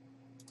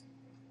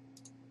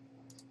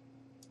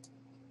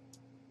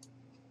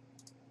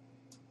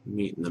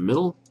 Meet in the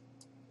middle.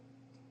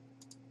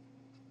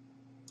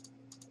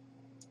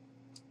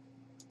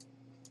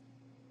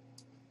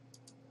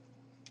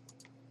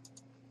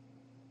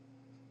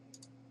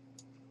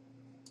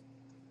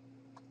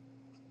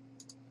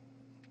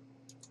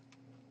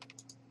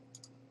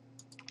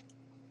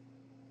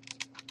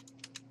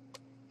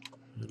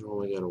 And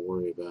all I got to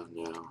worry about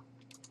now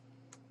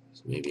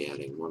is maybe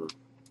adding one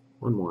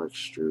more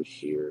extrude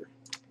here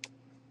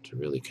to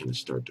really kind of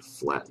start to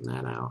flatten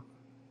that out,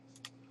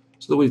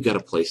 so that we've got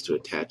a place to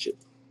attach it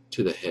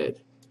to the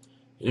head.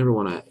 You never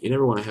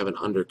want to have an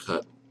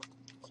undercut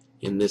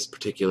in this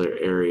particular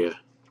area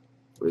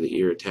where the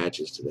ear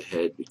attaches to the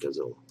head, because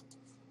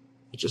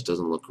it just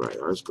doesn't look right.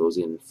 Ours goes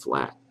in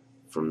flat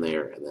from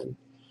there and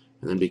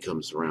then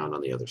becomes round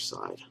on the other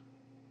side.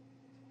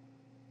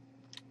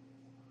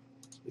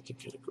 So we can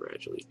kind of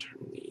gradually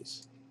turn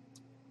these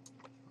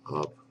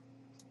up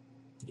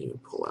and even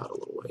pull out a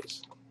little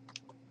ways.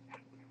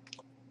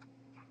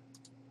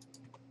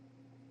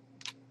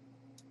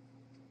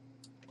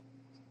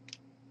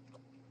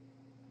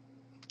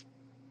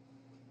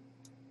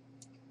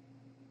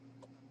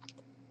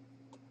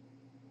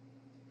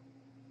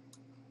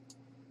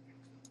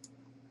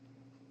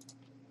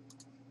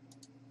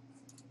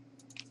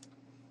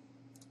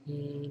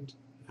 And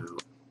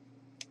out.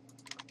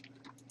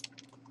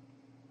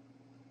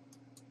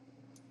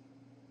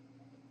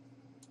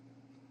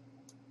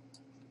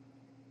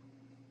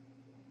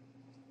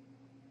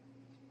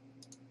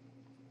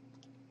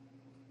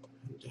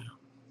 And down.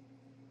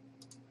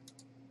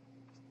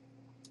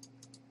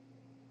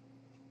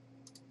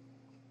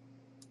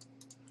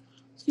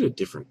 Let's get a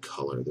different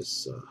color.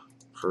 This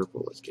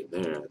purple, let's get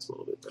there. That's a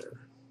little bit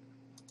better.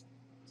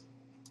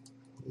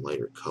 A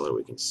lighter color,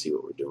 we can see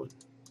what we're doing.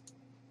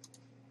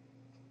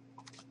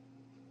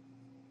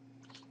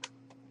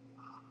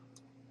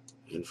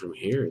 And from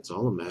here, it's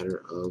all a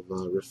matter of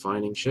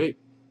refining shape.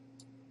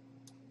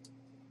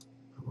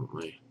 I want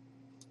my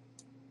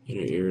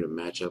inner ear to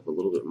match up a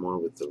little bit more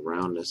with the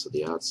roundness of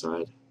the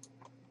outside.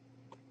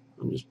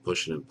 I'm just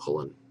pushing and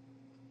pulling.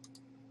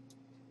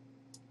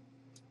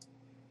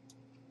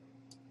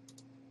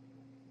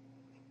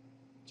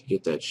 To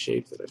get that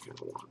shape that I kind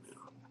of want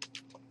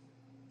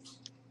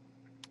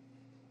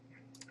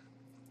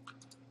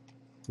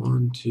now.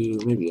 1, 2,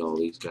 maybe all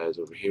these guys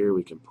over here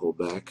we can pull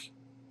back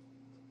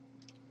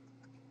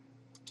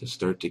to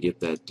start to get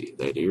that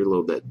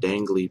earlobe, that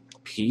dangly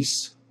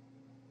piece.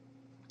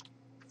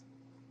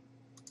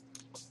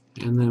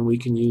 And then we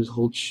can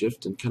hold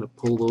shift and kind of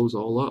pull those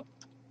all up.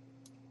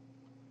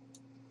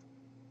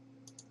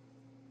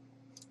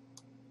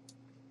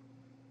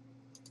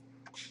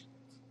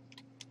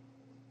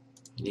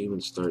 And even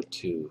start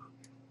to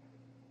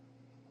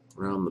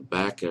round the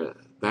back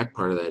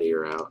part of that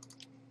ear out,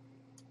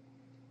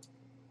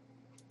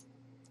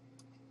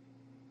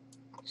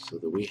 so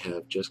that we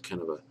have just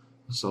kind of a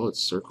solid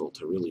circle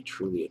to really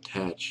truly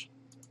attach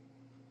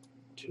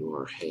to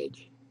our head.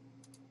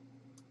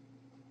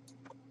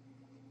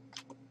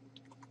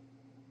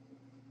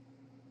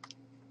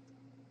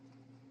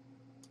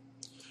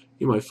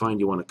 You might find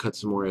you want to cut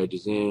some more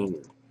edges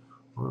in,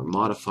 or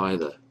modify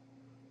the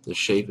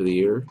shape of the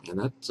ear, and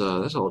that's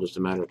all just a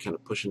matter of kind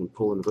of pushing and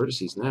pulling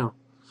vertices now.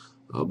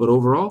 But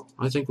overall,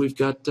 I think we've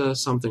got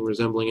something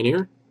resembling an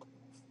ear.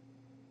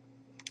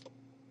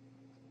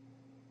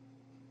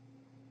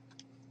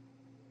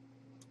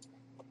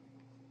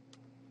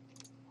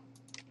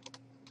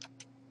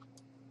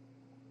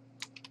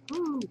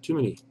 Oh, too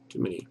many.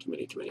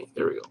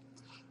 There we go.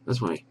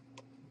 That's why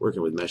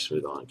working with Mesh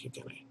Smooth on can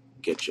kind of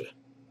get you.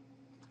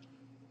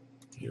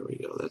 Here we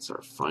go. That's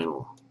our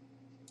final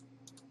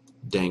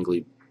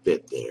dangly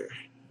bit there.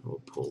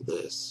 We'll pull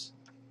this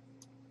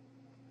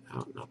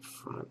out and up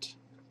front,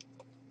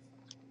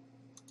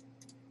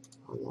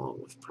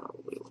 along with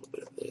probably a little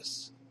bit of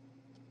this.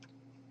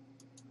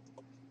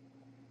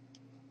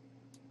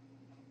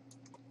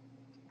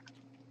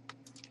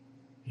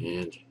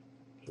 And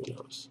who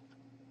knows?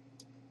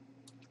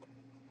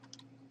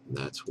 And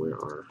that's where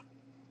our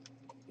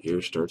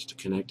ear starts to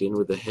connect in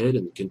with the head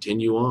and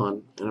continue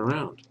on and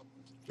around.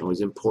 You can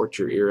always import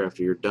your ear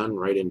after you're done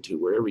right into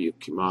wherever you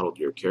modeled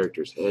your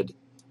character's head.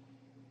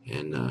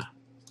 And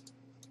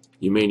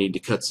you may need to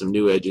cut some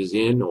new edges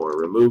in or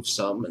remove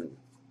some and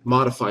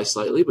modify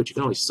slightly, but you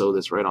can always sew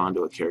this right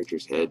onto a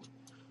character's head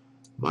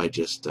by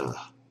just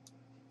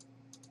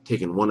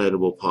taking one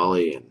editable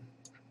poly and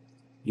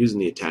using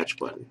the attach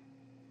button.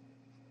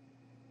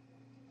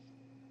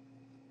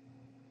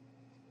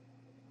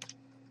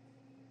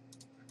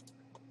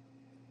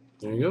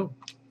 There you go.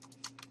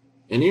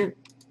 An ear.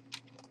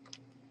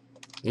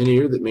 An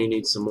ear that may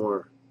need some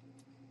more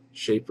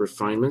shape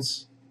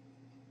refinements,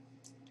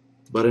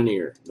 but an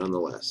ear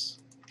nonetheless.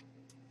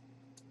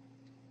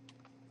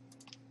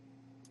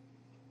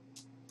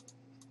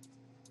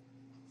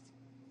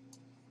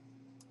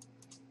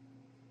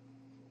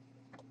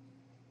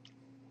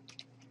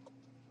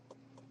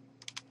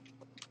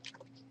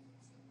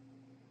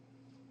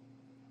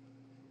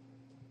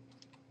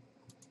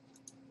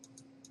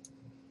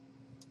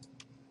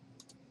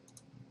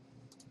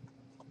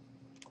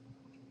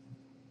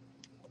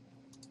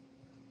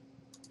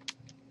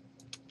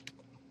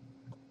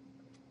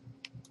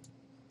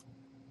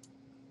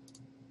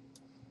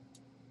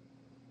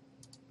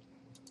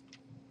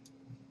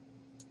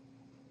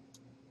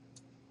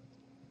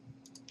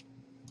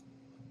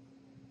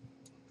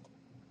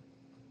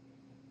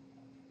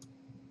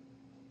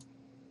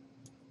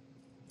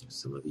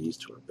 Some of these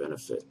to our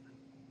benefit.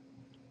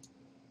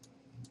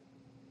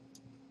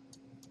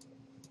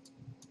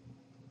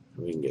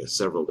 We can get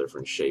several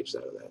different shapes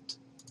out of that.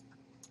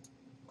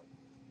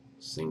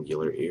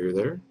 Singular ear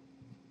there.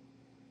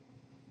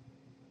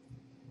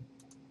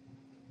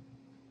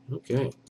 Okay.